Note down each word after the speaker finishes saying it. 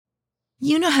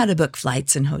You know how to book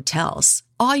flights and hotels.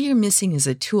 All you're missing is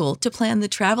a tool to plan the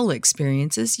travel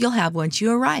experiences you'll have once you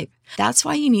arrive. That's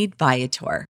why you need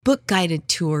Viator. Book guided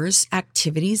tours,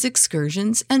 activities,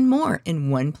 excursions, and more in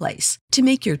one place to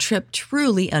make your trip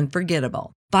truly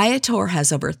unforgettable. Viator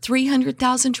has over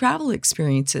 300,000 travel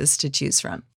experiences to choose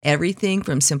from. Everything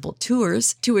from simple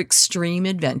tours to extreme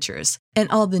adventures and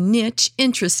all the niche,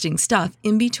 interesting stuff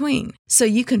in between. So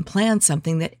you can plan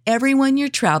something that everyone you're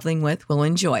traveling with will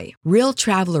enjoy. Real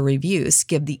traveler reviews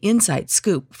give the inside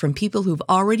scoop from people who've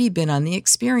already been on the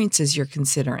experiences you're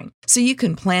considering. So you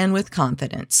can plan with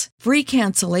confidence. Free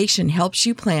cancellation helps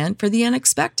you plan for the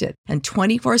unexpected. And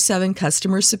 24/7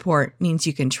 customer support means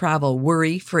you can travel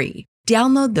worry-free.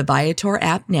 Download the Viator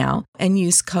app now and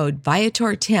use code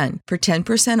Viator10 for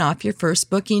 10% off your first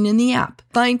booking in the app.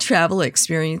 Find travel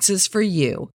experiences for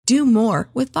you. Do more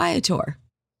with Viator.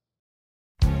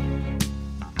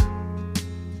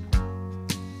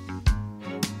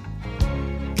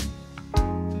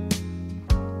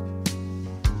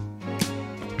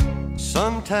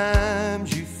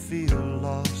 Sometimes you feel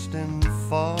lost and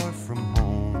far from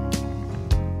home.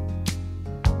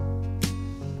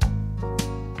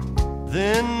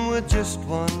 Then with just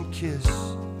one kiss,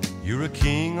 you're a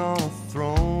king on a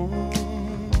throne.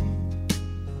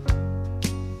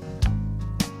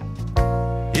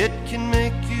 It can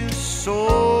make you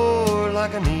soar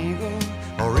like an eagle,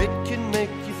 or it can make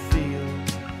you feel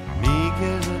meek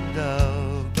as a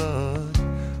dove. But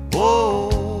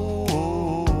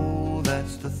oh,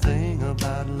 that's the thing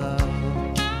about love.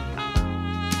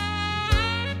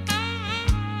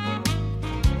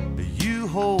 You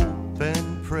hope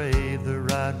and pray the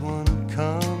right one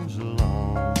comes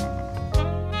along,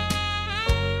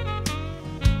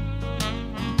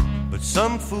 but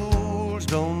some fools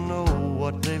don't know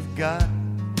what they've got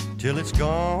till it's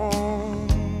gone.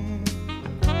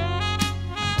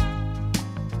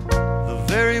 The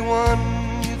very one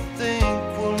you think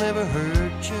will never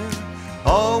hurt you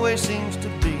always seems to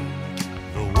be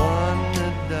the one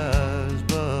that does.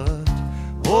 But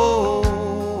oh,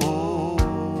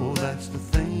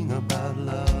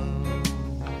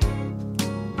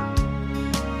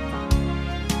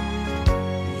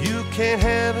 can't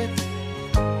have it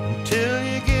until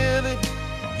you give it.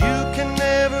 You can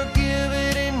never give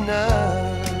it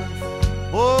enough.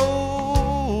 Oh,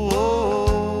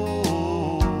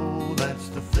 that's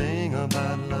the thing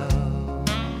about love.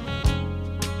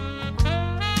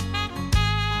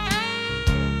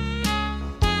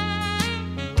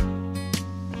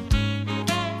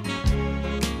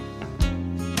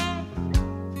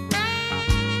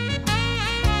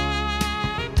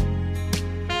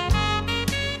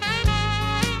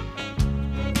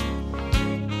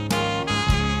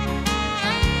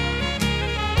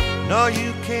 No,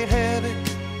 you can't have it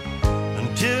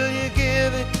until you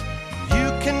give it.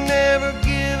 You can never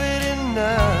give it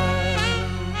enough.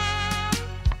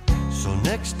 So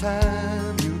next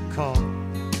time you're caught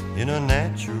in a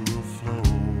natural flow,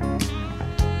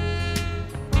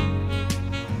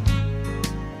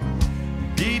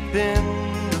 deep in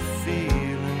the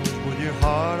feelings with your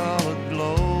heart all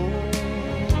aglow,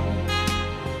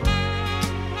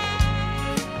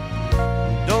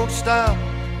 don't stop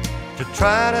to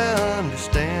try to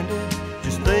understand it.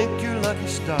 Just think your lucky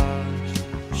stars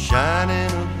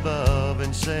shining above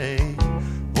and say,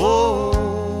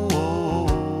 whoa,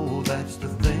 that's the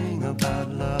thing about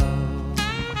love.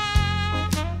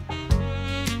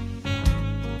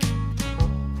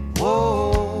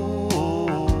 Whoa,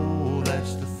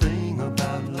 that's the thing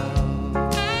about love.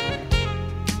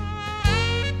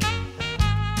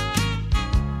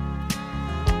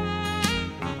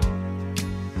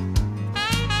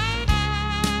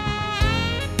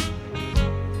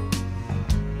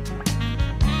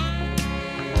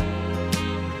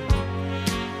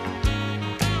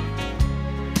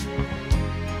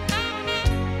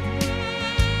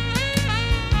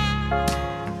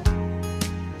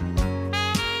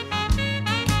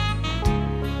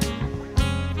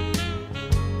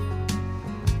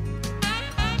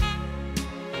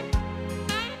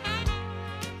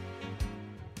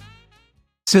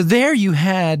 So there you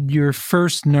had your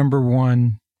first number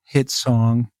one hit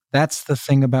song, That's the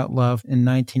Thing About Love, in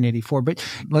 1984. But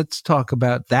let's talk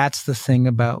about That's the Thing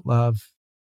About Love.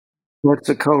 That's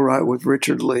a co-write with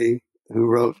Richard Lee, who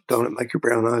wrote Don't It Make Your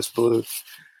Brown Eyes Blue.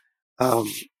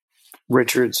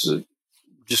 Richard's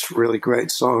just a really great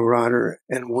songwriter,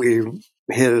 and we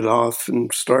hit it off and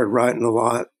started writing a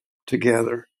lot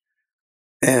together.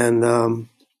 And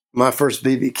my first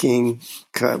B.B. King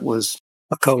cut was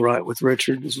a co-write with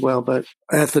Richard as well. But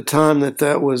at the time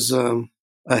that was a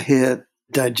hit,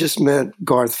 I just met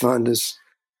Garth Fundis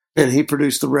And he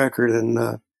produced the record,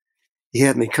 and he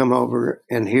had me come over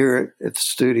and hear it at the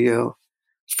studio.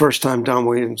 It's the first time Don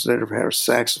Williams had ever had a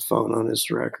saxophone on his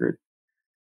record.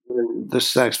 And the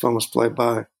saxophone was played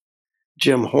by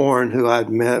Jim Horn, who I'd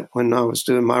met when I was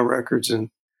doing my records in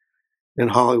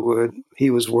Hollywood. He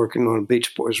was working on a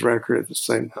Beach Boys record at the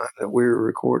same time that we were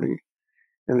recording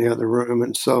in the other room.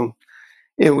 And so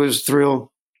it was thrilled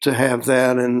to have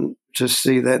that and to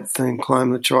see that thing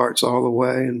climb the charts all the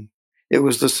way. And it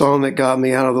was the song that got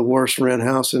me out of the worst rent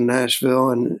house in Nashville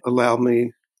and allowed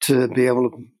me to be able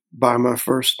to buy my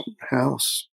first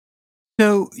house.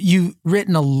 So you've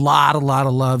written a lot of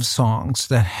love songs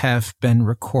that have been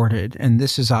recorded, and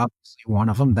this is obviously one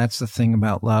of them. That's The Thing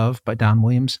About Love by Don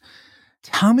Williams.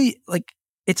 Tell me, like,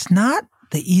 it's not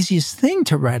the easiest thing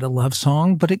to write a love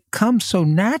song, but it comes so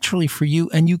naturally for you,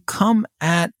 and you come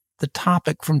at the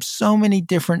topic from so many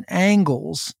different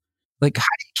angles. Like, how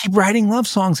do you keep writing love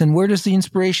songs, and where does the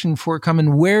inspiration for it come,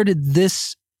 and where did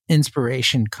this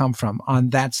inspiration come from on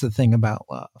That's the Thing About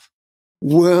Love?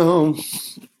 Well,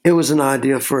 it was an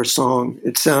idea for a song.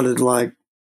 It sounded like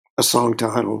a song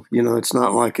title. You know, it's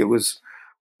not like it was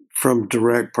from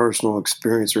direct personal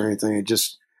experience or anything. It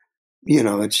just, you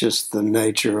know, it's just the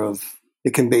nature of,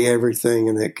 it can be everything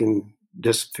and it can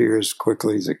disappear as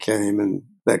quickly as it came, and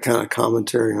that kind of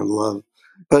commentary on love.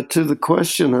 But to the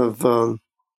question of,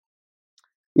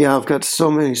 I've got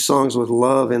so many songs with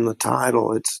love in the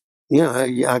title. It's,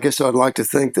 I guess I'd like to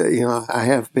think that, I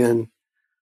have been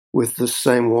with the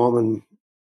same woman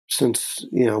since,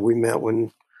 we met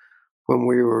when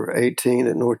we were 18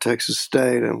 at North Texas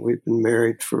State, and we've been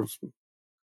married for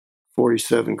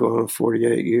 47 going on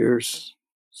 48 years.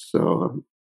 So,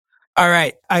 all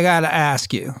right, I got to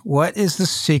ask you, what is the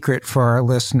secret for our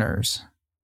listeners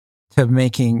to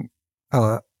making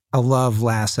a love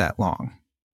last that long?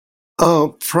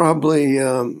 Oh, probably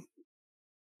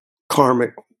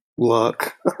karmic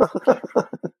luck.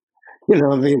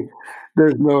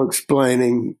 There's no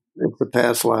explaining. It's a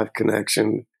past life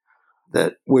connection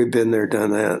that we've been there,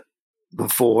 done that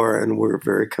before, and we're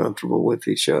very comfortable with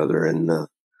each other. And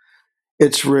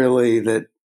it's really that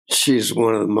she's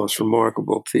one of the most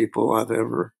remarkable people I've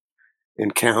ever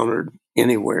encountered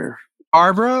anywhere.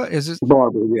 Barbara, is it?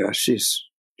 Barbara, yeah, she's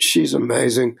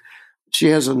amazing. She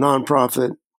has a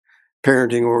nonprofit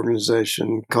parenting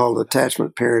organization called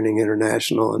Attachment Parenting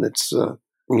International, and it's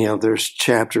there's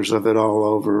chapters of it all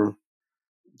over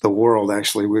the world.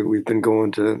 Actually, we've been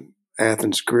going to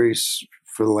Athens, Greece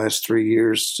for the last 3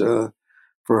 years for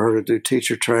her to do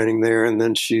teacher training there, and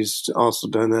then she's also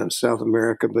done that in South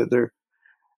America. But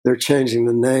they're changing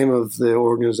the name of the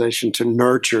organization to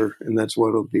Nurture, and that's what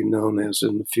it'll be known as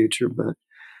in the future. But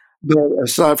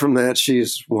aside from that,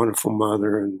 she's a wonderful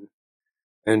mother,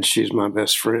 and she's my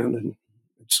best friend, and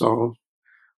it's all.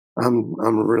 I'm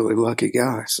a really lucky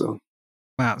guy. So,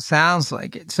 wow, sounds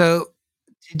like it. So,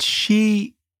 did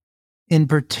she, in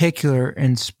particular,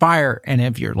 inspire any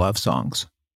of your love songs?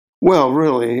 Well,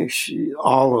 really,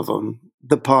 all of them,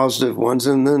 the positive ones,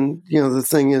 and then the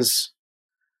thing is,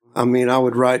 I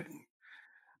would write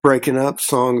breaking up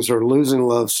songs or losing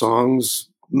love songs.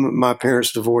 My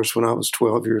parents divorced when I was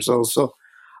 12 years old, so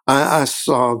I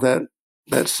saw that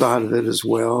side of it as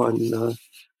well. And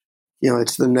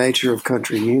it's the nature of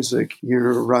country music.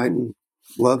 You're writing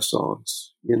love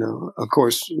songs. Of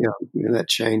course, that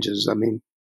changes.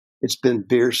 It's been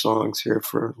beer songs here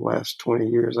for the last 20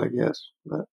 years, I guess.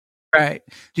 But. Right.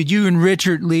 Did you and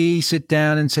Richard Lee sit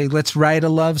down and say, let's write a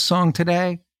love song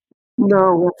today?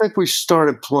 No, I think we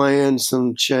started playing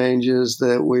some changes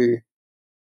that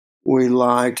we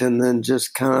liked, and then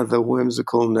just kind of the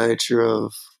whimsical nature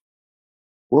of,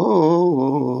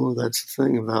 whoa, that's the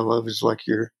thing about love, is like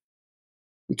you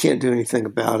can't do anything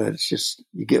about it. It's just,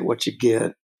 you get what you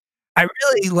get. I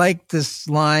really like this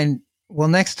line. Well,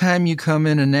 next time you come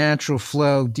in a natural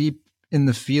flow, deep in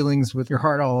the feelings with your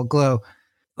heart all aglow.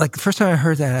 Like the first time I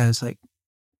heard that, I was like,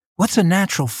 what's a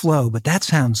natural flow? But that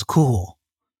sounds cool.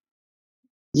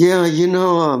 Yeah,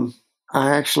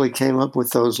 I actually came up with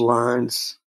those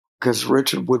lines because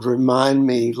Richard would remind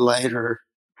me later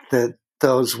that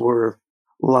those were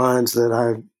lines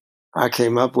that I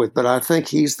came up with. But I think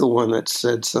he's the one that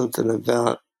said something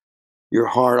about your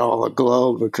heart all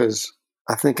aglow, because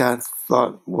I think I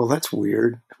thought, well, that's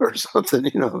weird or something,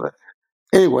 But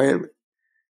anyway,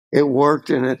 it worked,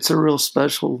 and it's a real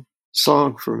special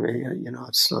song for me.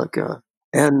 It's like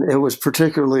and it was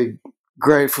particularly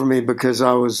great for me because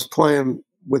I was playing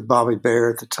with Bobby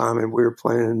Bare at the time, and we were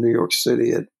playing in New York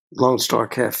City at Lone Star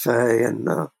Cafe, and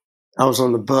I was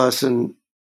on the bus, and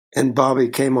Bobby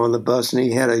came on the bus, and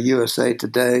he had a USA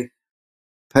Today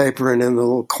paper, and in the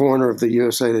little corner of the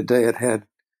USA Today, it had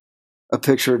a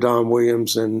picture of Don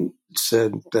Williams and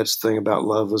said That's the Thing About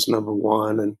Love was number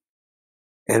one.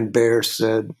 And Bear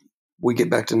said, we get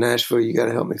back to Nashville, you got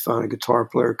to help me find a guitar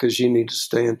player because you need to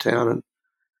stay in town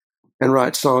and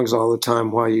write songs all the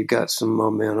time while you got some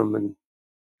momentum. And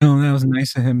oh, that was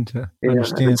nice of him to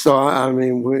understand. And so, I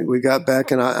mean, we got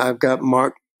back, and I've got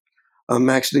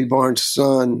Max D. Barnes'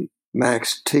 son,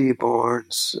 Max T.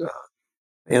 Barnes.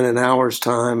 In an hour's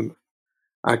time,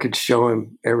 I could show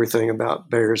him everything about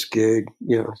Bear's gig.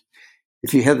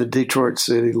 If you had the Detroit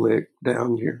City lick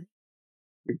down, you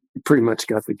pretty much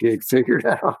got the gig figured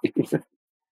out.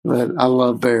 But I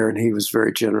love Bear, and he was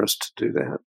very generous to do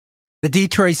that. The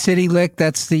Detroit City lick,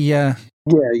 that's the... Yeah,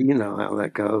 you know how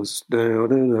that goes. You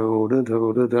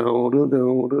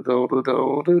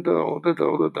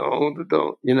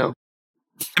know?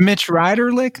 The Mitch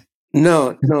Ryder lick?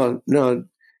 No.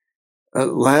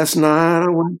 Last night I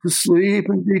went to sleep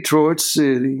in Detroit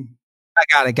City. I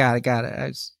got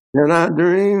it. And I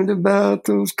dreamed about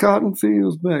those cotton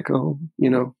fields back home,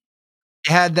 You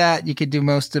had that, you could do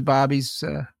most of Bobby's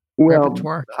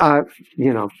repertoire. I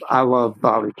love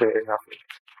Bobby Darin.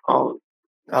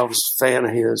 I was a fan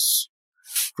of his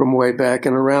from way back.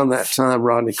 And around that time,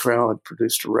 Rodney Crowell had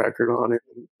produced a record on it.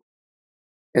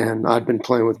 And I'd been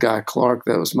playing with Guy Clark.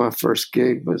 That was my first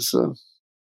gig.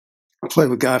 I played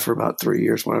with Guy for about 3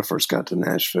 years when I first got to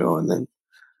Nashville. And then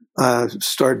I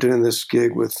started doing this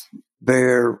gig with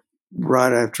Bear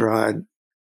right after I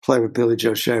played with Billy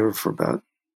Joe Shaver for about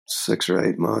 6 or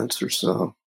 8 months or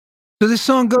so. So this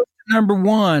song goes to number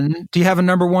one. Do you have a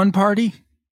number one party?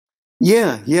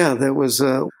 Yeah. That was,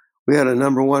 we had a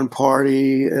number one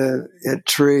party at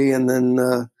Tree, and then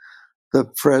the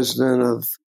president of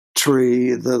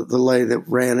Tree, the lady that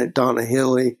ran it, Donna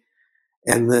Hilly,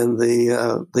 and then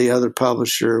the other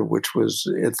publisher, which was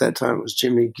at that time it was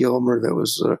Jimmy Gilmer, that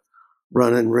was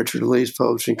running Richard Lee's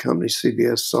publishing company,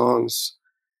 CBS Songs.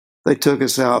 They took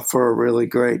us out for a really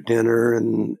great dinner,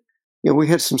 and we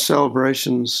had some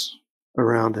celebrations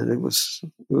around it. It was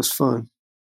fun.